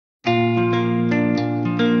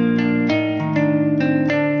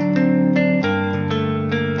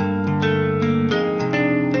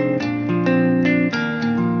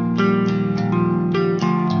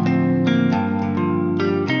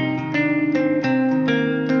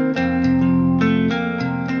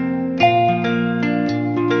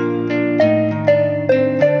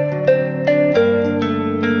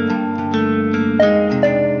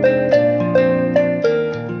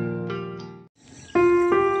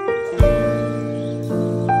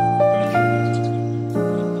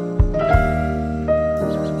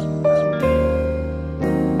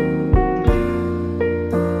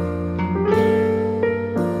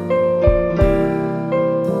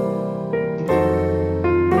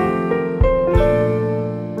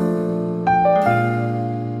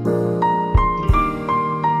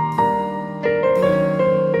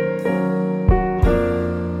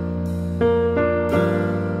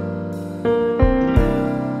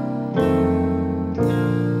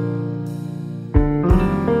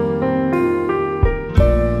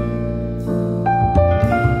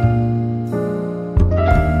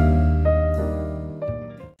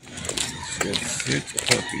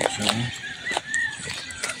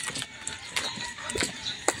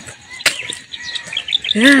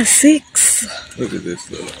Yeah, 6. Look at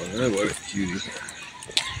this little one. What a cutie.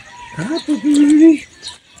 Hi, baby.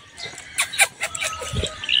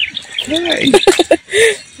 Hey.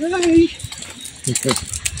 Hi.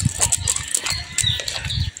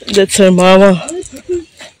 That's her mama. Hi, puppy.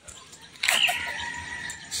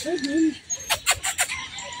 Hi, baby.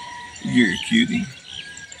 You're a cutie.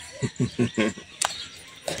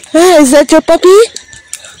 Ah, is that your puppy?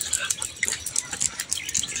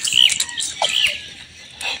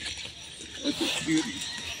 That's a cutie.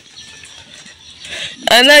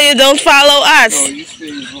 I know you don't follow us. No, you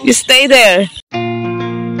stay home. You stay there.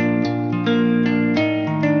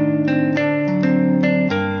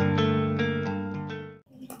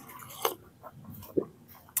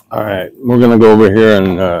 All right, we're gonna go over here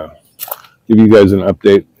and give you guys an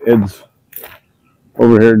update. Ed's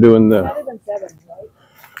over here doing the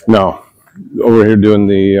over here doing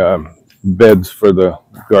the beds for the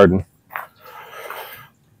garden. I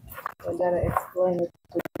gotta explain it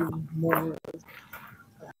to you more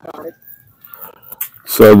about it.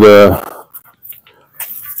 So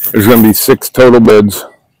there's gonna be 6 total beds.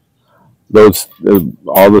 Those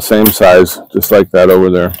all the same size, just like that over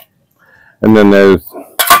there. And then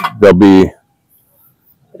there'll be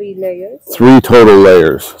 3 layers. 3 total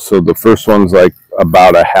layers. So the first one's like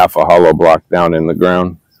about a half a hollow block down in the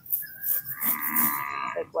ground.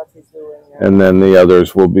 Like what he's doing now. And then the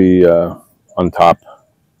others will be on top,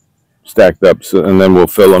 stacked up. So, and then we'll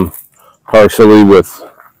fill them partially with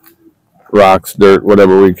rocks, dirt,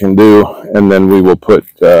 whatever we can do. And then we will put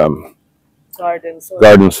garden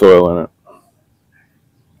soil in it.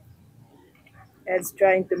 Ed's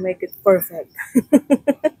trying to make it perfect.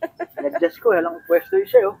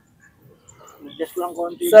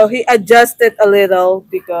 So he adjusted a little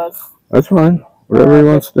because That's fine. Whatever he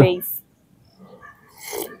wants to. Space.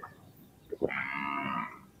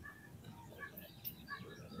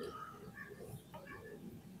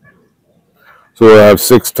 So we'll have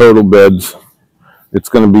 6 total beds. It's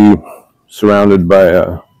going to be surrounded by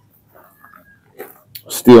a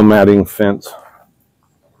steel matting fence,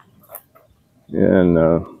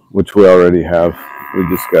 and which we already have. We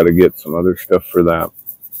just got to get some other stuff for that,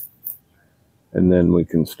 and then we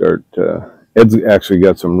can start. Ed's actually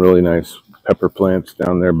got some really nice pepper plants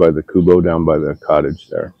down there by the kubo, down by the cottage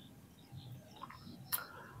there.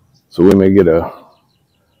 So we may get a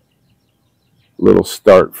little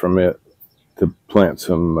start from it to plant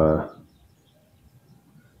some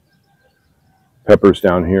peppers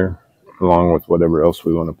down here, along with whatever else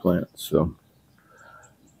we want to plant. So,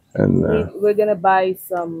 and we're gonna buy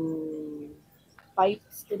some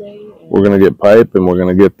pipes today. We're gonna get pipe, and we're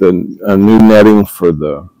gonna get a new netting for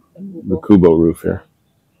the kubo roof here.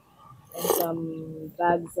 And some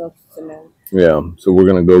bags of cement. Yeah, so we're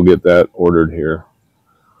gonna go get that ordered here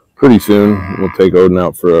pretty soon. We'll take Odin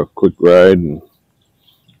out for a quick ride and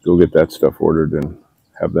go get that stuff ordered and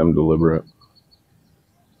have them deliver it.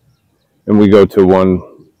 And we go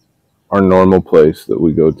to our normal place that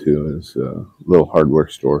we go to is a little hardware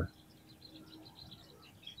store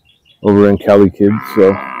over in Cali Kids.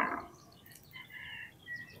 So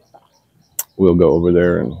we'll go over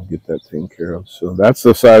there and get that taken care of. So that's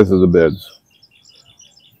the size of the beds.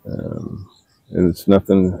 And it's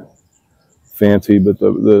nothing fancy, but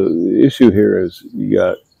the issue here is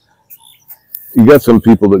you got some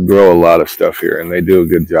people that grow a lot of stuff here, and they do a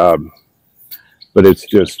good job, but it's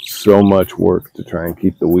just so much work to try and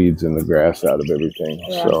keep the weeds and the grass out of everything.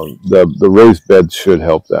 Yeah. So the raised beds should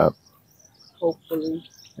help that, hopefully.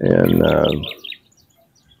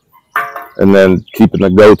 And then keeping the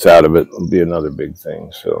goats out of it will be another big thing.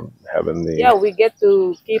 So having we get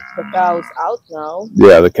to keep the cows out now.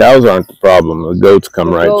 Yeah, the cows aren't the problem. The goats come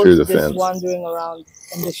right through the fence, wandering around,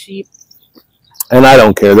 and the sheep. And I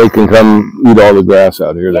don't care. They can come eat all the grass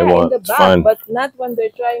out here they want. In the it's back, fine. But not when they're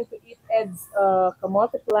trying to eat Ed's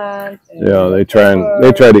kamote plant. Yeah, they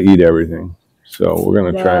try to eat everything. So we're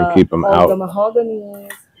gonna try and keep them out. The mahogany.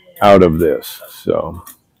 Out of this. So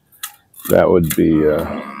that would be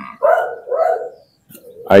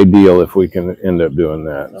ideal if we can end up doing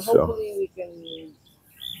that. So hopefully we can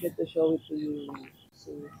get to show it to you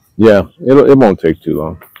soon. Yeah, it won't take too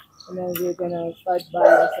long. And then we're gonna start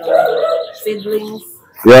buying some seedlings.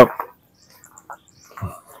 Yep.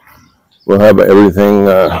 We'll have everything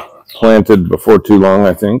planted before too long,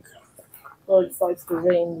 I think. Well, it starts to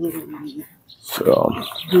rain really so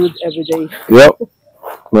good every day. Yep.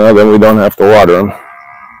 Well, then we don't have to water them.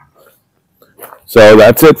 So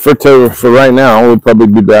that's it for right now. We'll probably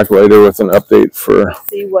be back later with an update for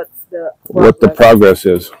see what the progress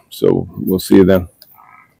is. So we'll see you then.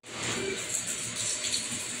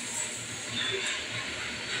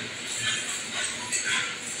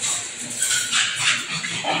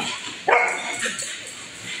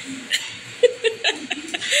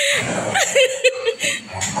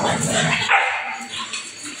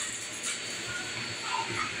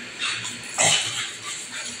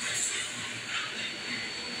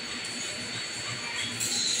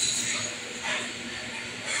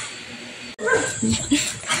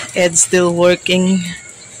 Ed's still working.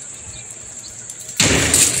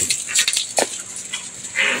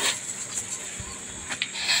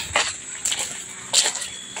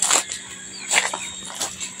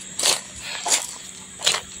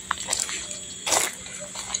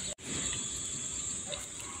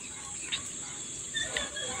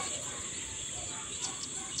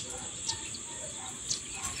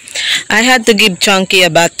 I had to give Chunky a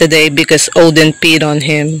bath today because Odin peed on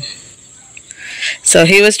him. So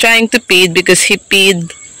he was trying to pee because he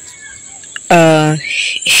peed.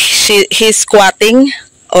 He's squatting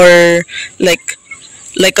or like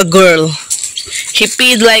a girl. He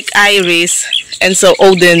peed like Iris, and so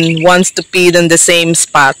Odin wants to pee on the same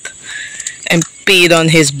spot and peed on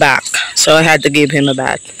his back. So I had to give him a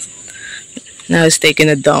bath. Now he's taking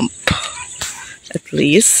a dump, at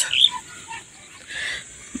least.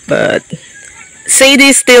 But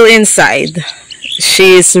Sadie's still inside.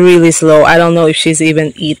 She's really slow. I don't know if she's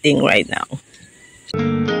even eating right now.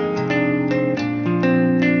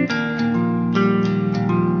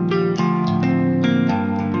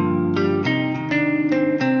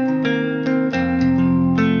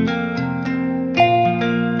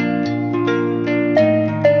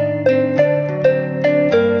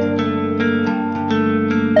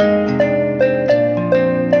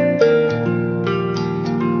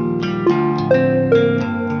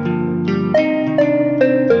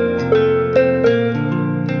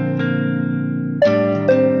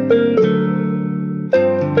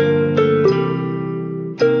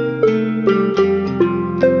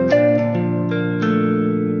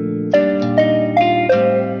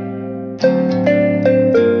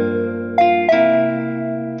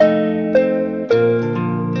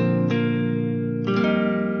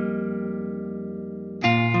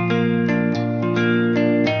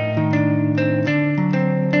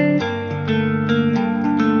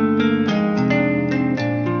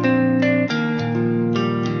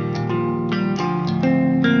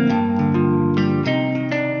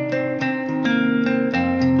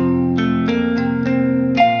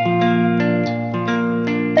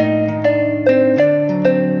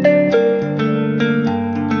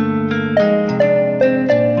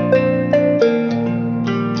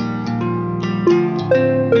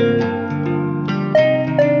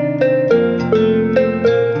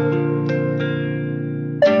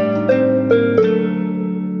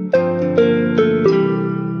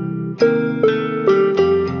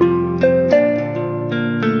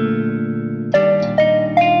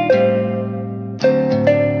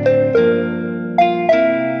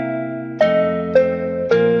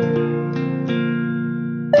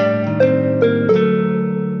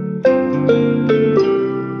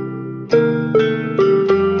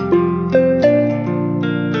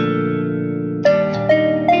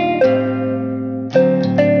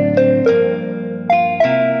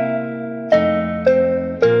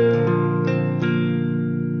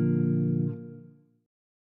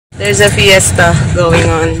 There's a fiesta going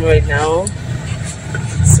on right now.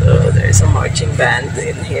 So there's a marching band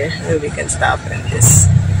in here. Maybe we can stop and just...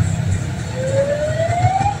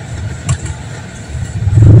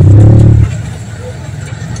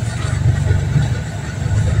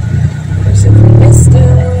 There's a fiesta.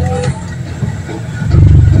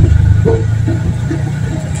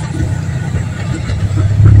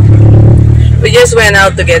 We just went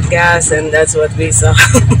out to get gas and that's what we saw.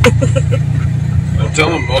 Tell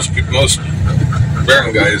them most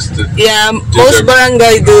barangays most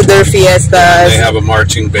barangay do their fiestas. They have a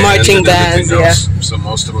marching band. So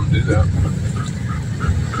most of them do that.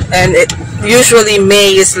 And it usually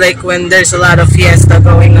May is like when there's a lot of fiesta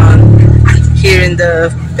going on here in the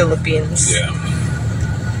Philippines. Yeah.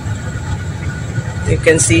 You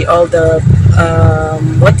can see all the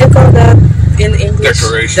what do you call that in English?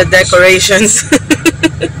 Decorations. The decorations.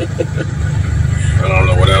 I don't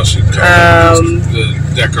know what else you'd call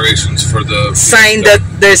the decorations for the sign that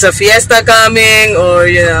there's a fiesta coming, or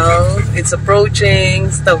you know it's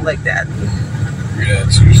approaching, stuff like that. Yeah,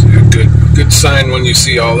 it's usually a good sign when you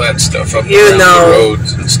see all that stuff up around the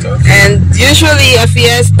roads and stuff. And usually a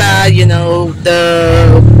fiesta, you know,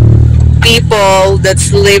 the people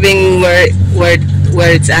that's living where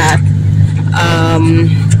it's at,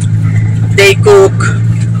 they cook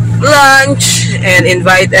lunch and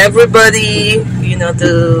invite everybody, you know,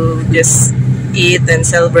 to just eat and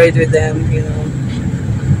celebrate with them, you know.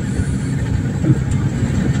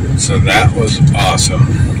 So that was awesome.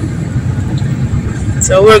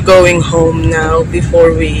 So we're going home now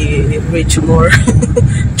before we reach more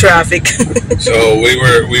traffic. So we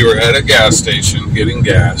were at a gas station getting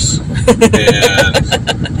gas, and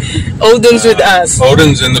Odin's with us.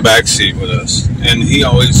 Odin's in the back seat with us, and he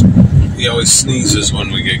he always sneezes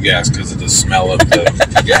when we get gas because of the smell of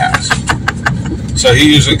the gas. So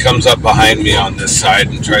he usually comes up behind me on this side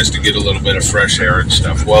and tries to get a little bit of fresh air and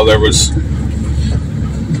stuff. Well, there's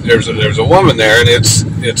a woman there, and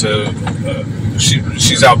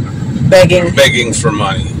she's out begging for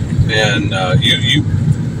money, and you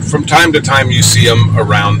from time to time you see them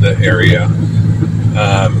around the area,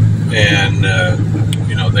 and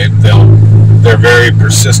you know they're very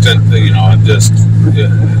persistent. You know, and just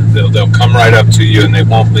they'll come right up to you and they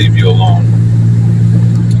won't leave you alone.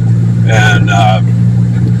 And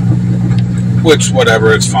which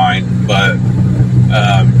whatever, it's fine. But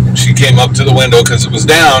she came up to the window because it was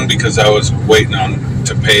down because I was waiting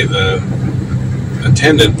to pay the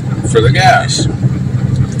attendant for the gas.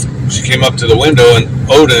 She came up to the window, and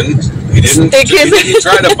Odin, he didn't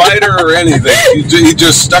try to bite her or anything. He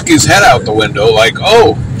just stuck his head out the window like,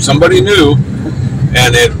 oh, somebody knew,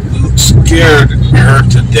 and it scared her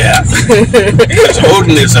to death because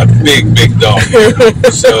Odin is a big dog.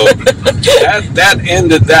 So that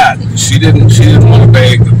ended that. She didn't want to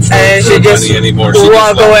beg for money anymore. She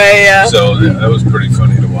walk just away. Yeah. So that was pretty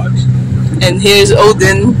funny to watch. And here's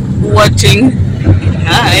Odin watching.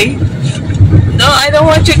 Hi. No, I don't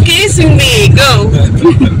want you kissing me. Go.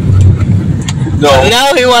 No.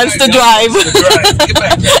 Now he wants to drive. Get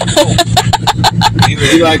back.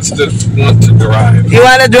 He likes to want to drive. You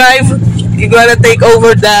want to drive? You gotta take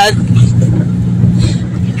over that.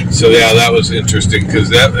 So yeah, that was interesting because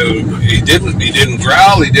he didn't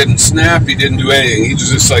growl, he didn't snap, he didn't do anything. He was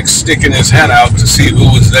just like sticking his head out to see who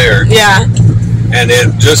was there. Yeah. And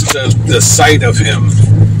it just the sight of him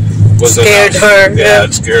was scared her. Yeah,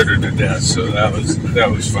 it scared her to death. So that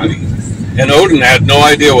was funny. And Odin had no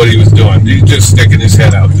idea what he was doing. He was just sticking his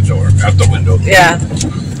head out the window. Yeah.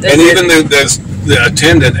 And even the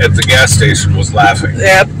attendant at the gas station was laughing.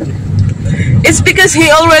 Yep. It's because he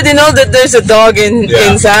already knows that there's a dog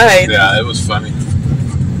inside. Yeah, it was funny.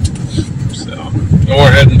 So, and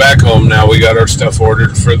we're heading back home now. We got our stuff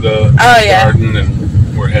ordered for the garden,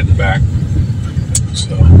 and we're heading back.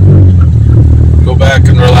 So, go back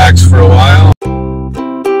and relax for a while.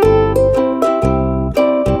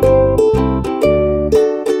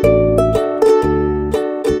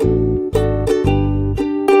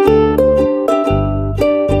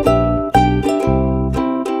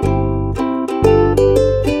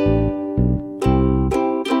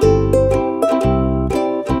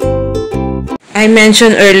 I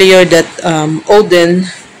mentioned earlier that Odin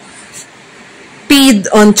peed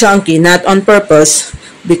on Chunky, not on purpose,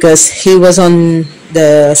 because he was on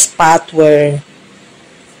the spot where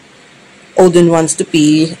Odin wants to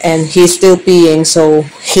pee, and he's still peeing, so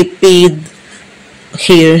he peed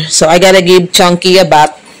here. So I gotta give Chunky a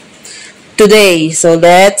bath today, so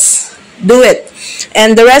let's do it.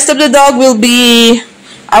 And the rest of the dog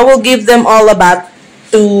I will give them all a bath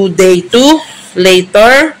to day 2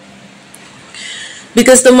 later.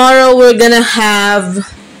 Because tomorrow we're gonna have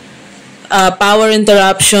a power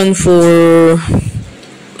interruption for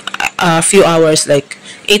a few hours, like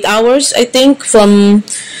 8 hours, I think, from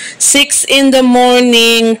 6 in the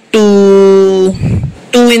morning to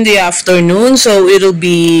 2 in the afternoon. So it'll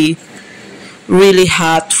be really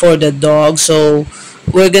hot for the dog. So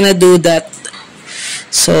we're gonna do that.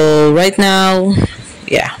 So right now,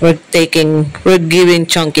 yeah, we're giving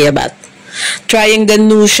Chunky a bath. Trying the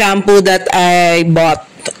new shampoo that I bought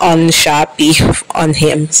on Shopee on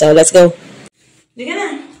him. So let's go.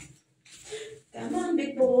 Come on,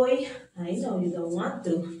 big boy. I know you don't want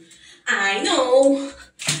to. I know.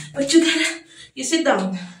 But you sit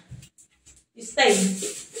down. You stay.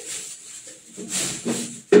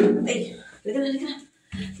 Hey,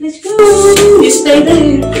 let's go. You stay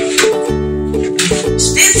there.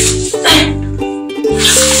 Stay.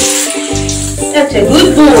 That's a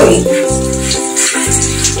good boy.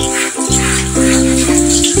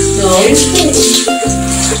 No, you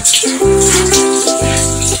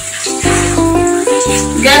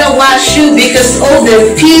gotta wash you because all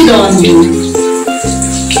the peed on you.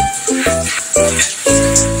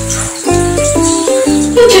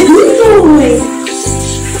 That's a good boy.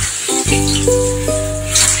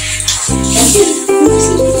 That's it.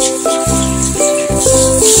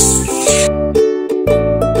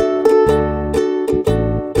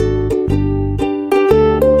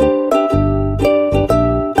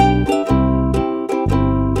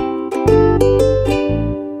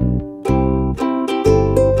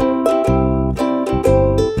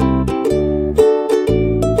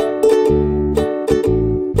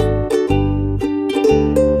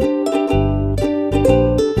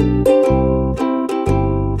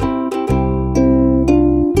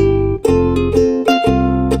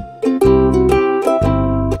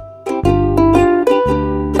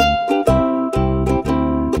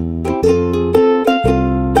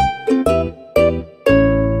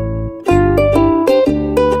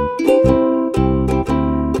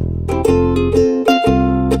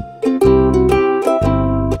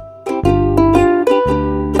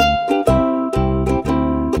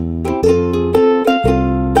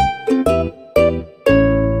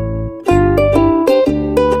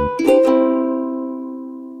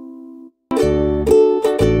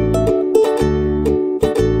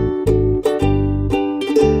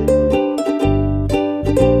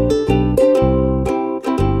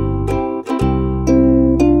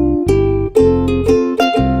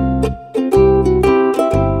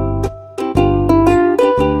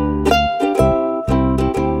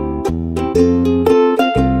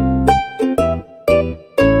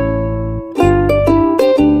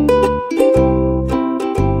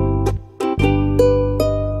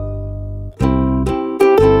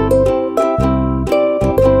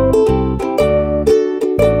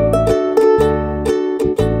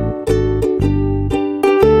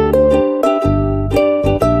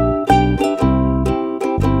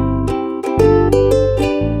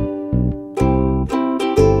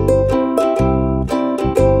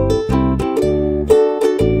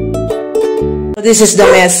 This is the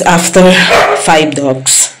mess after 5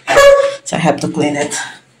 dogs. So I have to clean it.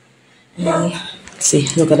 And see,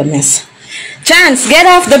 look at the mess. Chance, get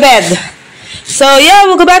off the bed. So yeah,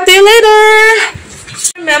 we'll go back to you later.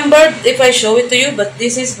 Remember if I show it to you, but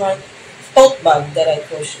this is my tote bag that I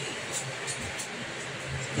crocheted.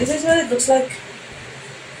 This is what it looks like.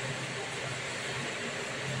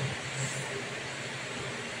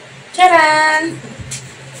 Ta-da!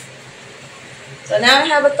 So now I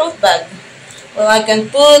have a tote bag. Well, I can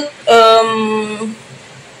put,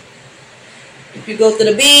 if you go to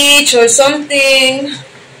the beach or something.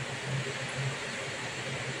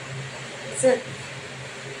 That's it.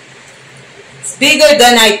 It's bigger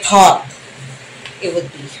than I thought it would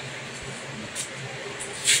be.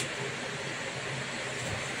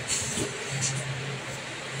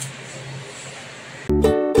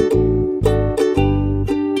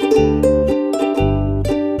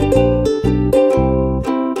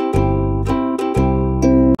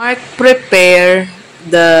 Mark prepare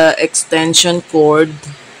the extension cord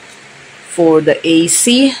for the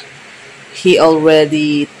AC. He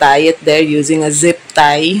already tie it there using a zip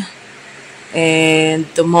tie. And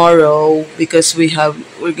tomorrow, because we're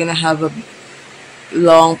gonna have a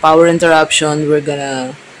long power interruption, we're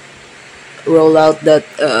gonna roll out that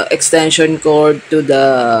extension cord to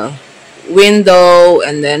the window,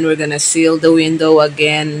 and then we're gonna seal the window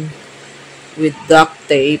again with duct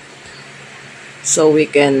tape so we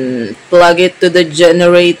can plug it to the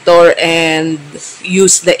generator and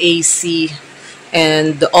use the AC.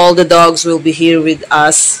 And all the dogs will be here with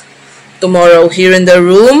us tomorrow here in the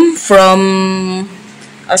room from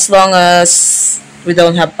as long as we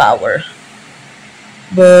don't have power.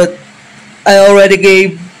 But I already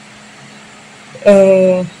gave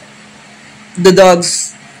the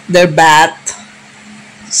dogs their bath,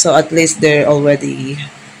 so at least they're already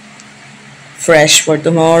fresh for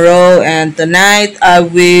tomorrow. And tonight I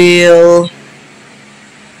will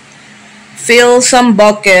fill some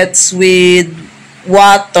buckets with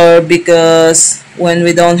water, because when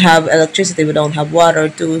we don't have electricity, we don't have water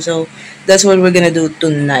too. So that's what we're gonna do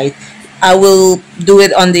tonight. I will do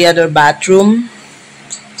it on the other bathroom,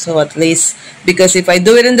 so at least, because if I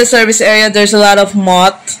do it in the service area, there's a lot of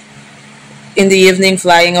moth in the evening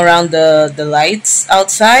flying around the lights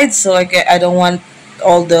outside. So I don't want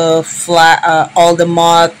all the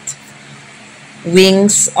moth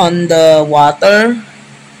wings on the water.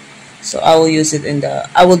 So I will use it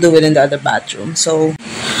I will do it in the other bathroom. So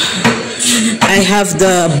I have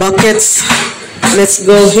the buckets. Let's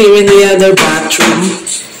go here in the other bathroom.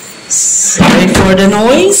 Sorry for the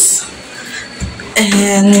noise.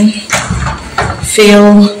 And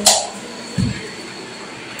fill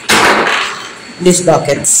these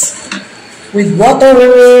buckets with water.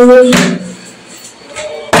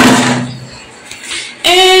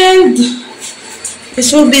 And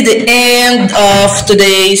this will be the end of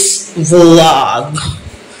today's vlog.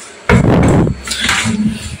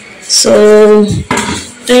 So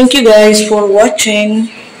thank you guys for watching.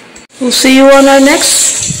 We'll see you on our next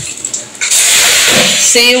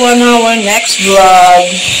vlog.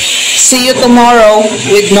 See you tomorrow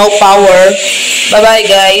with no power. Bye bye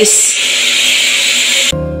guys.